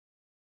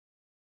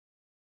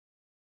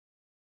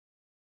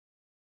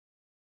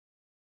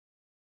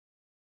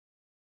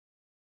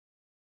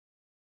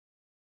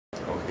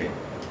Okay.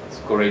 It's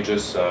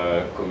courageous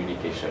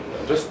communication,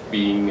 just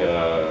being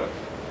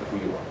who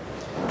you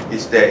are.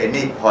 Is there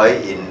any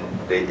point in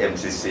the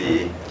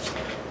MCC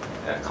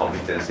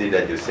competency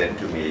that you sent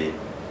to me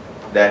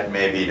that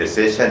maybe the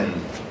session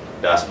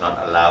does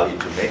not allow you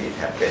to make it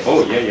happen?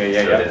 Oh,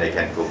 yeah. So then I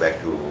can go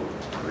back to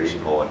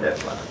read more on that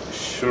one.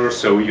 Sure.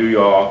 So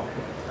you are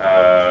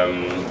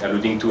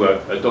alluding to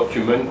a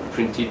document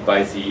printed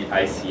by the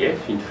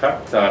ICF, in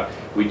fact,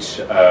 which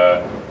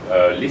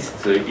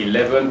lists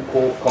 11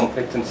 core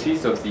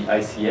competencies of the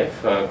ICF,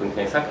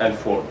 CoachKriengsak, and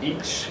for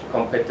each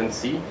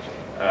competency,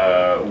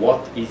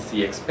 what is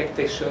the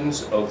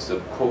expectations of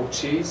the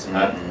coaches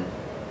at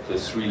the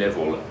 3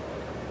 level,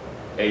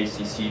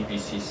 ACC,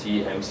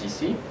 PCC,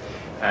 MCC.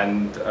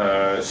 And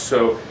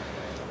so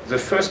the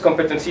first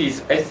competency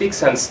is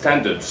ethics and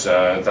standards.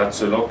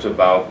 That's a lot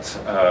about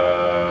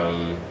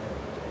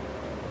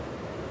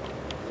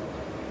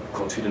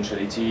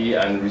confidentiality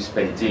and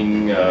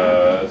respecting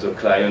the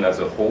client as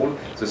a whole.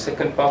 The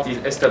second part is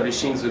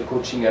establishing the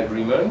coaching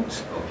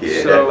agreement.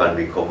 Okay, so that one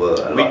we cover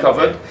a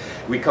lot.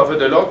 We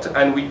covered a lot,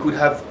 and we could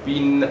have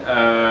been,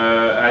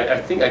 I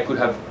think I could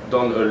have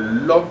done a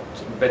lot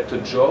better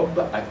job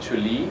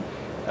actually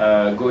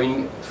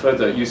going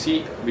further. You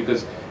see,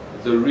 because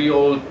the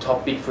real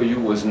topic for you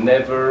was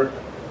never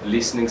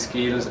listening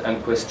skills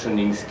and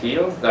questioning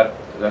skills. That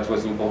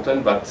was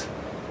important, but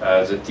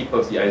the tip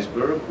of the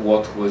iceberg,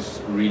 what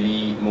was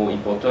really more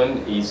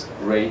important is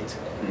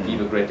give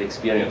a great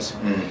experience.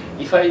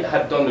 If I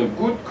had done a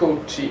good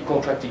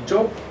contracting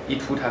job,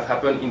 it would have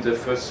happened in the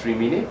first 3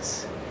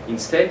 minutes.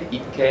 Instead,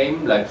 it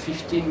came like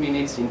 15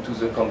 minutes into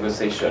the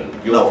conversation.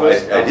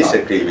 I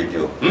disagree with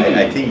you.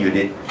 I think you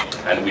did,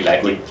 and we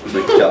like it.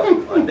 Good job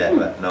on that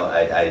one. No,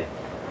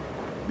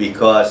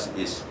 because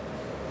this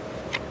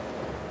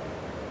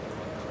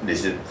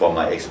is from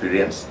my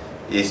experience,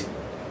 is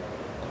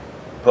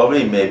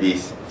probably maybe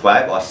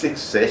 5 or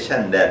 6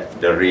 sessions that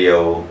the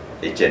real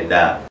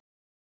agenda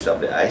of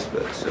the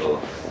iceberg. So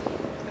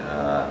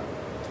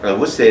I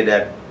would say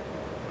that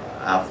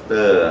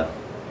after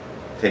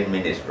 10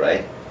 minutes,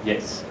 right?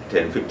 Yes.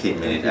 10-15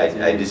 minutes,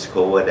 I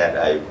discovered that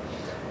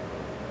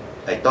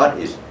I thought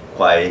it's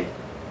quite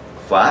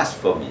fast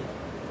for me,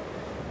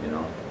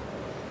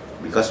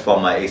 because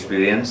from my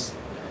experience,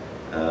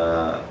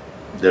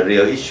 the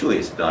real issue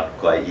is not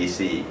quite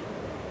easily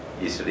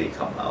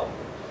come out.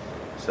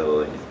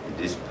 So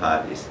this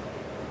part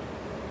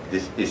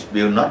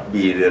will not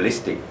be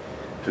realistic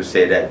to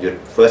say that your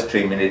first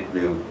 3 minutes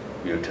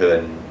will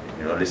turn,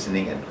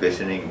 listening and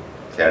questioning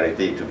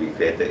clarity to be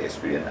greater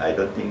experience. I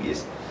don't think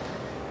it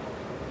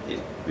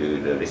will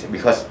be realistic,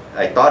 because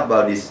I thought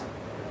about this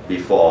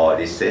before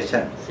this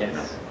session,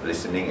 yes.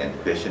 Listening and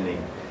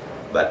questioning,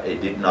 but I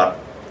did not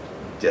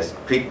just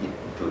click it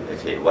to,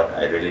 okay, what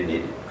I really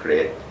need is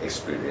great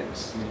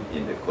experience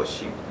in the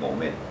coaching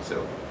moment.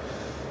 So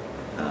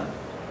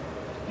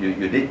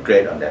you did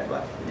great on that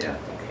one. Yeah.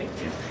 Okay.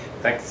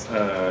 Thanks,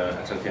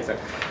 Jean-Francois.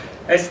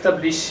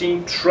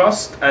 Establishing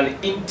trust and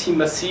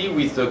intimacy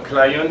with the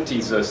client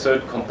is a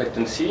third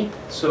competency.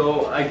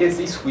 So I guess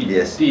this we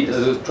did.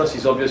 Trust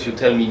is obvious. You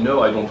tell me,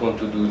 no, I don't want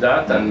to do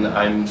that, and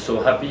I'm so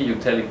happy you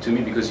tell it to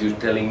me, because you're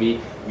telling me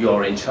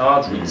you're in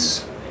charge, which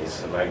is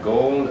my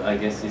goal. I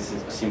guess this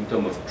is a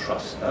symptom of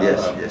trust.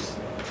 Yes.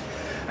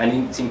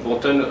 And it's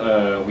important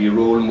we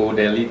role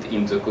model it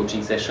in the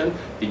coaching session,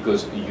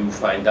 because you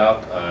find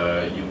out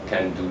you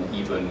can do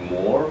even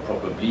more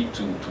probably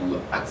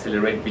to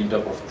accelerate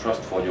build-up of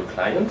trust for your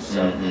clients.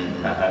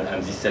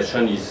 And this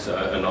session is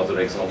another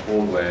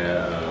example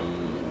where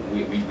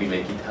we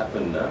make it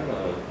happen.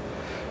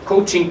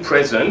 Coaching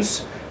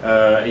presence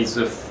is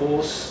the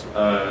fourth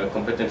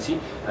competency,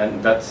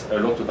 and that's a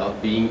lot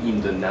about being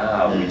in the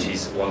now, which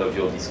is one of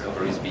your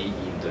discoveries, being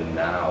in the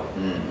now.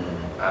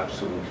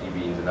 Absolutely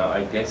be in the now.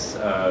 I guess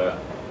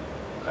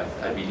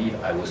I believe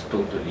I was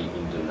totally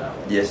in the now.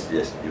 Yes,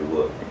 you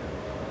were.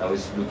 I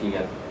was looking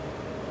at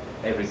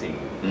everything.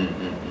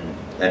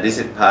 And this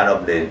is part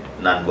of the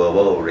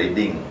non-verbal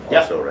reading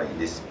also, right?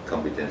 This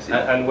competency.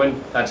 And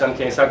when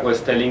Jean-Francois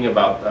was telling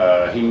about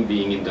him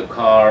being in the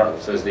car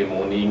Thursday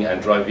morning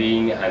and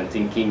driving and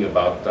thinking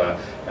about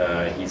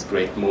his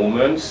great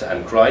moments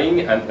and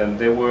crying, and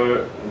there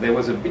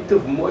was a bit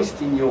of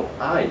moist in your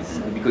eyes,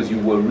 because you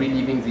were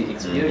reliving the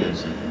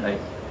experience. Like,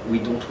 we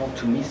don't want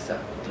to miss that.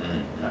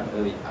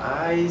 The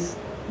eyes,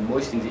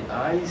 moist in the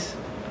eyes.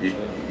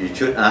 You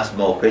should ask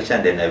more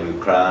questions, then I will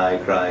cry.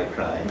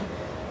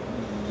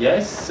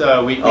 Yes,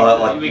 we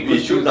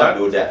should not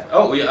do that.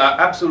 Oh,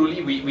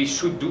 absolutely, we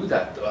should do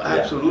that.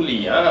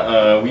 Absolutely,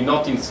 we're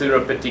not in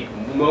therapeutic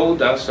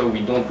mode, so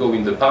we don't go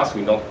in the past.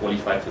 We're not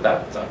qualified for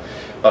that.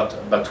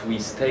 But we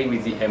stay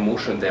with the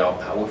emotion. They are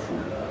powerful,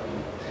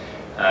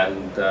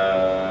 and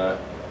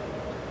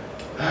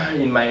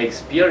in my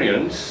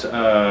experience,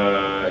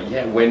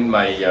 when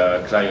my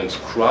clients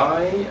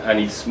cry, and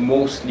it's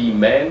mostly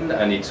men,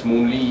 and it's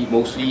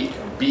mostly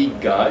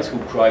big guys who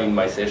cry in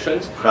my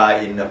sessions. Cry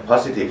in a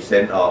positive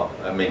sense, or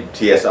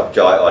tears of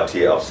joy or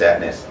tears of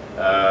sadness?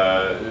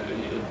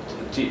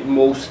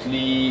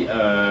 Mostly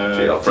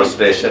tears of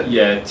frustration.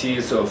 Yeah,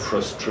 tears of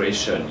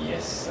frustration.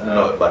 Yes.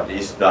 No, but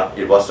it's not.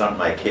 It was not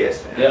my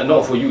case. Yeah,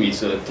 no, for you it's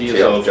tears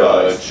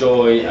of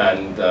joy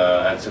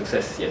and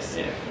success. Yes.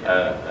 Yeah.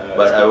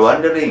 But I'm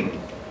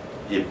wondering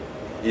if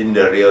in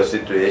the real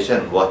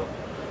situation, what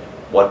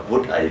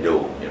would I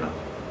do? You know,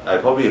 I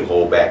probably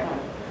hold back.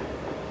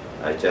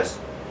 I just,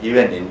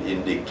 even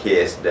in the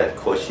case that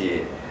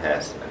Coachee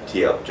has a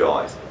tear of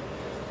joy,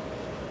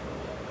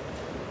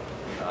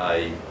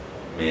 I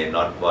may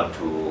not want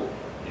to,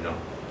 you know,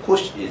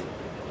 push it.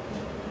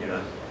 You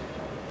know,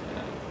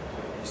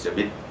 it's a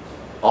bit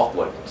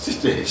awkward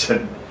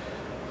situation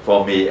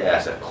for me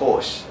as a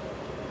coach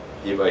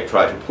if I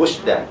try to push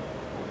that.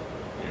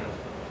 You know,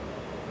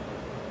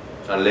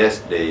 unless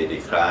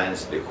the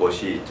clients, the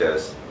Coachee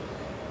just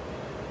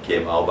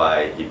came out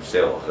by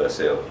himself or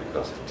herself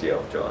because of tear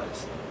of joy.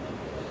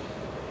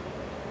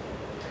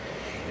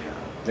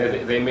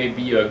 There may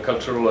be a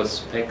cultural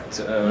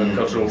aspect,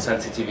 cultural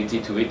sensitivity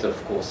to it,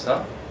 of course.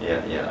 Huh?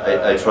 Yeah.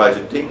 I try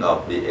to think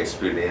of the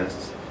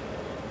experience.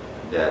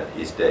 That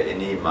is there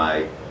any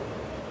my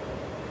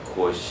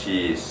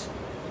Coachees,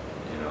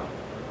 you know,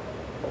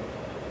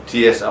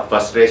 tears of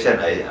frustration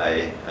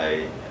I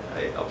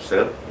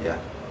observe, yeah,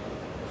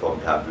 from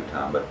time to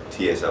time, but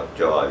tears of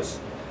joy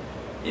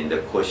in the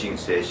coaching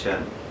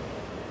session,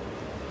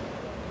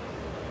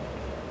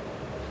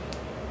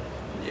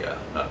 yeah,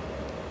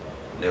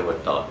 never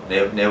thought,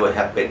 never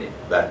happened,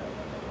 but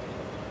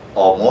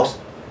almost,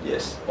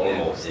 yes.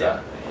 Almost,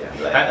 yeah.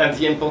 Like and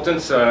the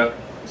importance,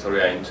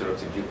 sorry I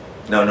interrupted you.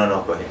 No,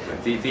 go ahead.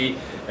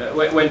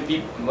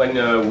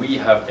 When we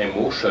have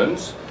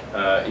emotions,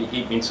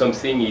 it means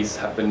something is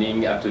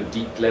happening at a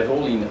deep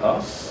level in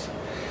us,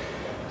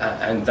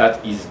 and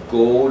that is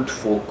gold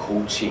for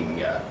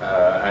coaching,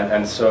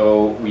 and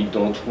so we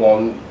don't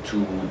want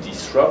to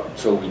disrupt,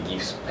 so we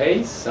give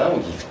space,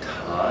 we give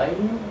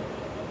time,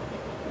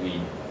 we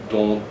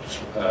don't,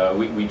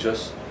 we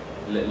just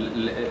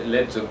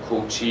let the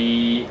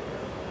coachee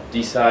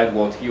decide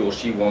what he or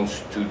she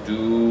wants to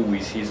do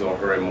with his or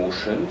her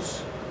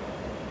emotions,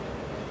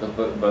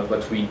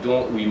 but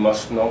we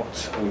must not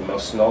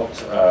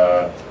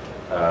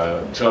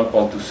jump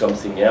onto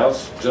something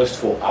else just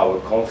for our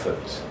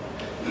comfort.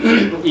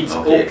 It's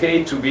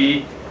okay to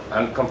be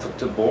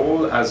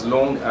uncomfortable as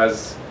long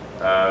as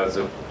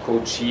the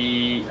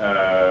coachee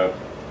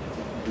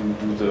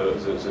do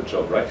the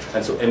job, right?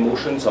 And so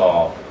emotions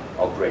are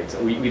great.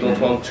 We don't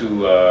want to.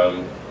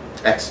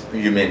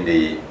 You mean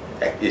the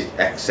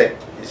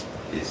accept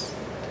is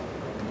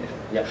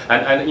yeah,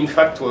 and in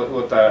fact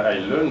what I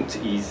learned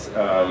is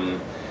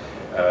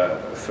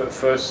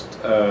first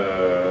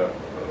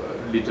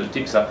little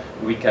tips are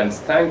we can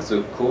thank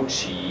the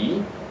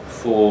coachee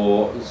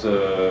for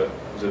the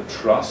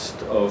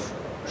trust of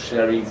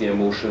sharing the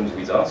emotions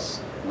with us.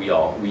 We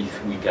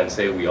can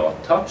say we are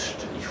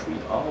touched. If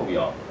we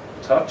are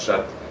touched,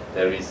 that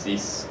there is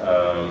this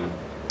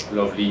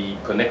lovely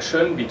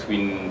connection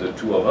between the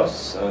two of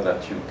us,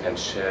 that you can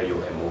share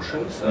your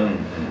emotions.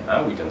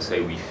 We can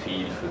say we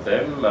feel for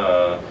them,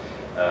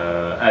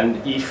 and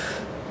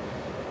if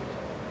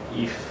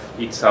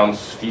it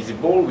sounds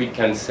feasible, we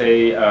can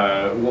say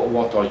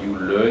what are you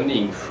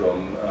learning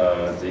from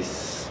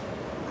this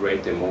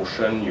great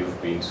emotion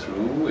you've been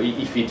through,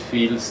 if it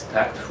feels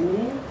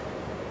tactful.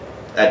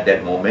 At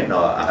that moment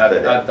or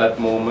after at that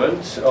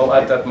moment, or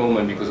at that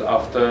moment, because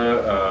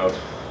after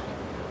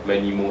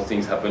many more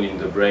things happen in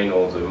the brain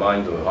or the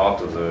mind or the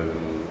heart of the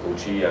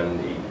coachee, and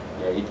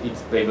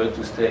it's able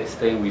to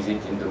stay with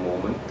it in the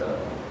moment.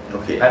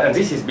 And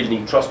this is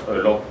building trust a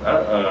lot.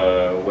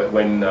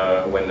 When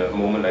a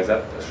moment like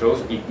that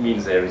shows, it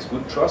means there is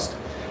good trust,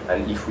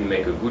 and if we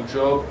make a good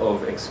job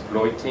of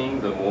exploiting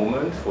the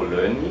moment for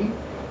learning,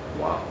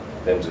 wow,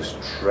 then the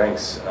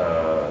strength,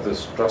 the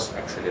trust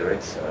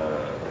accelerates.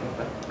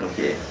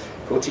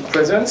 Coaching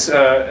presence,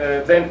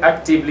 then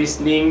active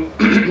listening.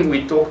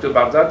 We talked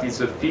about that. It's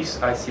the 5th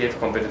ICF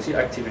competency: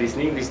 active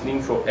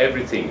listening for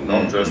everything,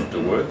 not just the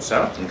words.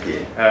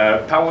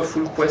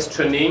 Powerful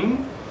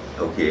questioning.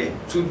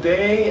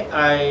 Today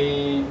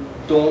I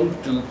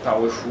don't do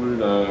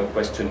powerful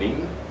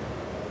questioning.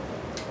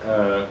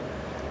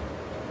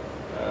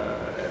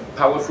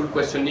 Powerful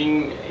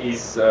questioning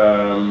is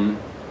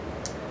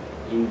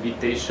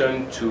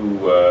invitation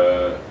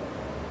to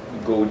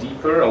go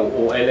deeper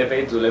or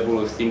elevate the level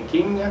of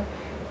thinking,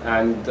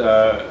 and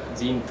the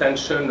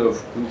intention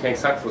of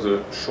CoachKriengsak for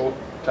the short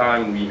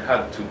time we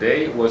had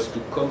today was to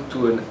come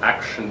to an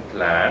action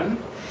plan.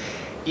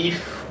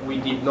 If we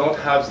did not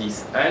have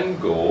this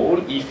end goal,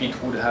 if it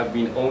would have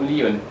been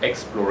only an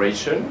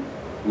exploration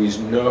with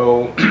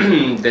no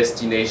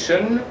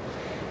destination,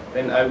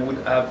 then I would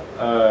have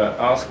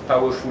asked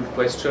powerful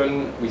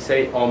question, we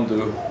say, on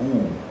the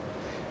who.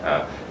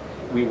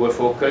 We were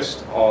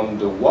focused on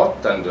the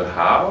what and the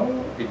how,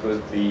 because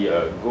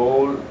the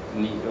goal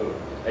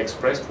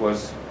expressed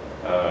was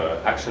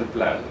action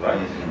plan,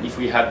 right? If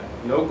we had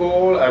no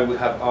goal, I would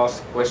have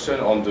asked question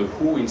on the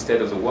who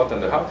instead of the what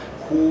and the how.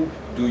 Who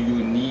do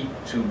you need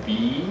to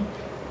be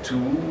to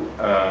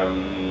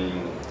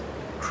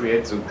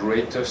create the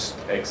greatest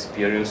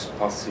experience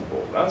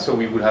possible. So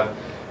we would have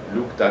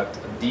looked at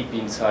deep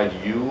inside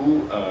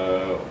you,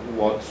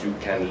 what you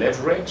can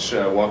leverage,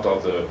 what are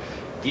the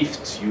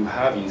gifts you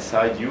have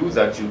inside you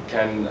that you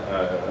can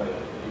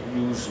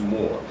use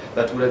more.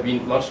 That would have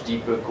been much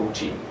deeper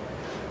coaching,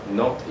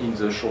 not in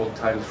the short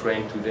time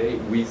frame today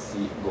with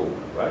the goal,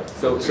 right?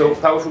 So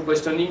powerful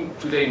questioning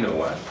today,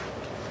 no,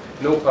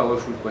 no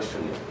powerful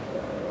questioning,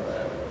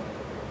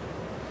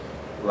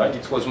 right?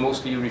 It was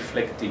mostly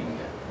reflecting.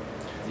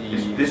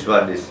 This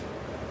one is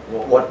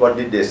what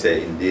did they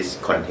say in this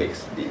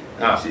context, the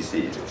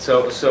MCC?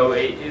 So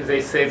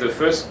they say the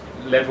first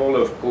level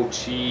of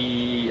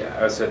Coachee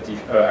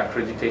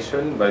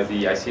accreditation by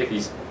the ICF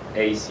is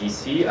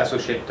ACC,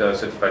 Associate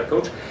Certified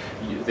Coach.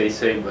 They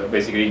say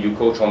basically you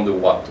coach on the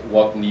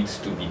what needs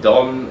to be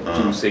done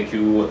to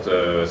secure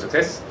the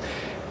success.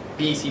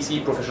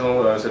 PCC,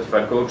 Professional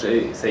Certified Coach,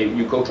 say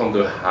you coach on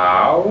the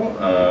how,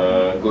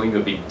 going a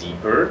bit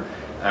deeper.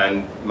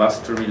 And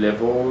mastery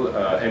level,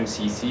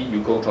 MCC,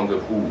 you coach on the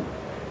who.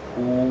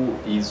 Who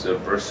is the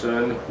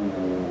person who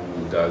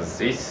does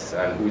this,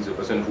 and who is the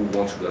person who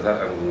wants to do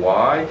that, and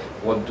why?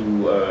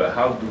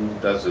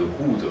 Does the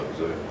who,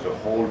 the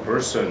whole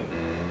person,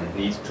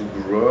 needs to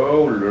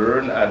grow,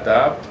 learn,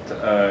 adapt,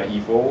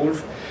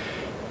 evolve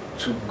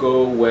to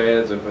go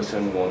where the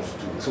person wants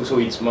to. So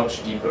it's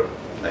much deeper.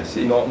 I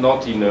see.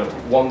 Not in a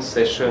one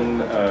session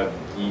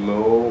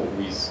demo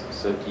with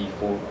 30,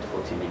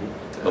 40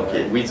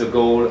 minutes, with the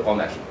goal on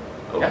action.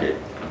 Okay. Yeah?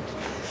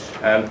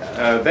 And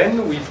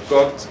then we've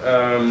got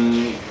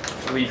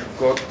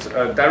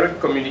direct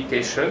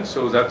communication.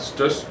 So that's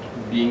just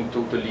being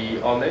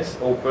totally honest,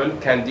 open,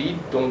 candid.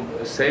 Don't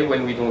say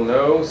when we don't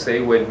know.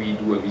 Say when we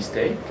do a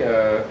mistake.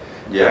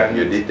 Yeah,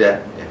 you did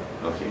that.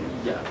 Yeah. Okay.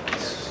 Yeah.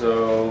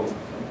 So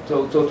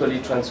totally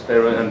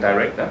transparent and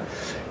direct.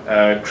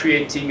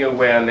 Creating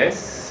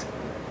awareness.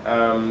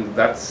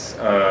 That's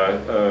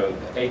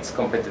 8th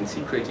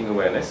competency, creating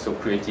awareness. So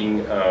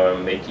creating,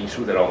 making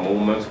sure there are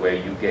moments where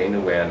you gain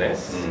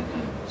awareness.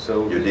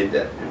 So you did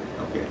that.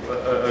 Okay.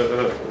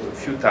 A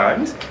few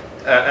times.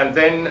 And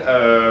then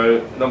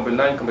number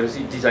 9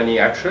 competency, designing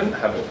action,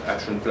 have an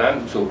action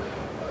plan. So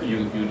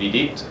you did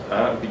it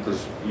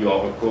because you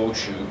are a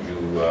coach,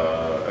 you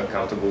are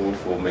accountable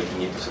for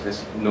making it a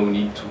success. No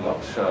need too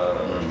much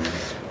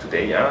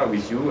today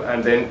with you.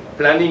 And then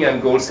planning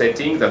and goal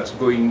setting, that's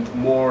going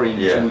more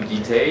into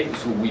detail.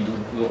 So we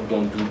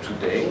don't do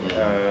today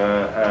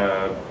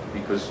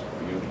because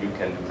you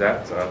can do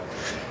that.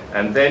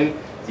 And then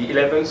the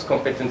 11th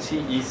competency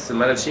is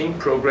managing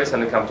progress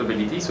and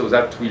accountability. So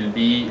that will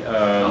be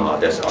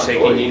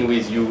checking in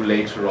with you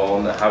later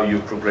on, how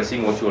you're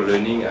progressing, what you're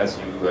learning as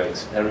you are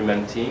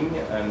experimenting.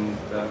 And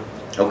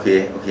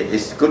okay,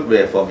 it's a good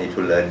way for me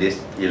to learn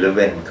this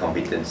 11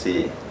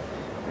 competency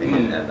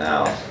within an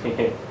hour.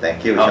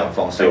 Thank you,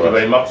 Jean-Francois. Thank you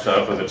very much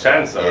for the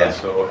chance.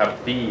 So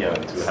happy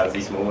to have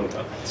this moment.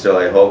 So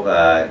I hope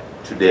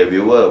today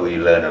viewer will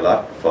learn a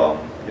lot from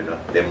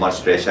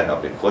demonstration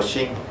of the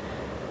coaching,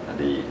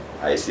 the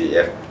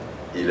ICF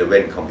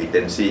 11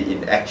 competency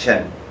in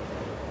action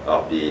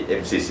of the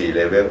MCC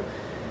level.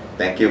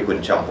 Thank you,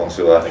 Kun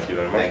Jean-Francois. Thank you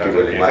very much. Thank you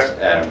very much.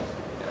 And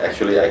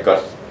actually, I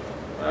got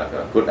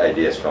good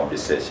ideas from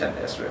this session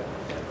as well.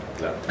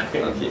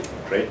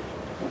 Great.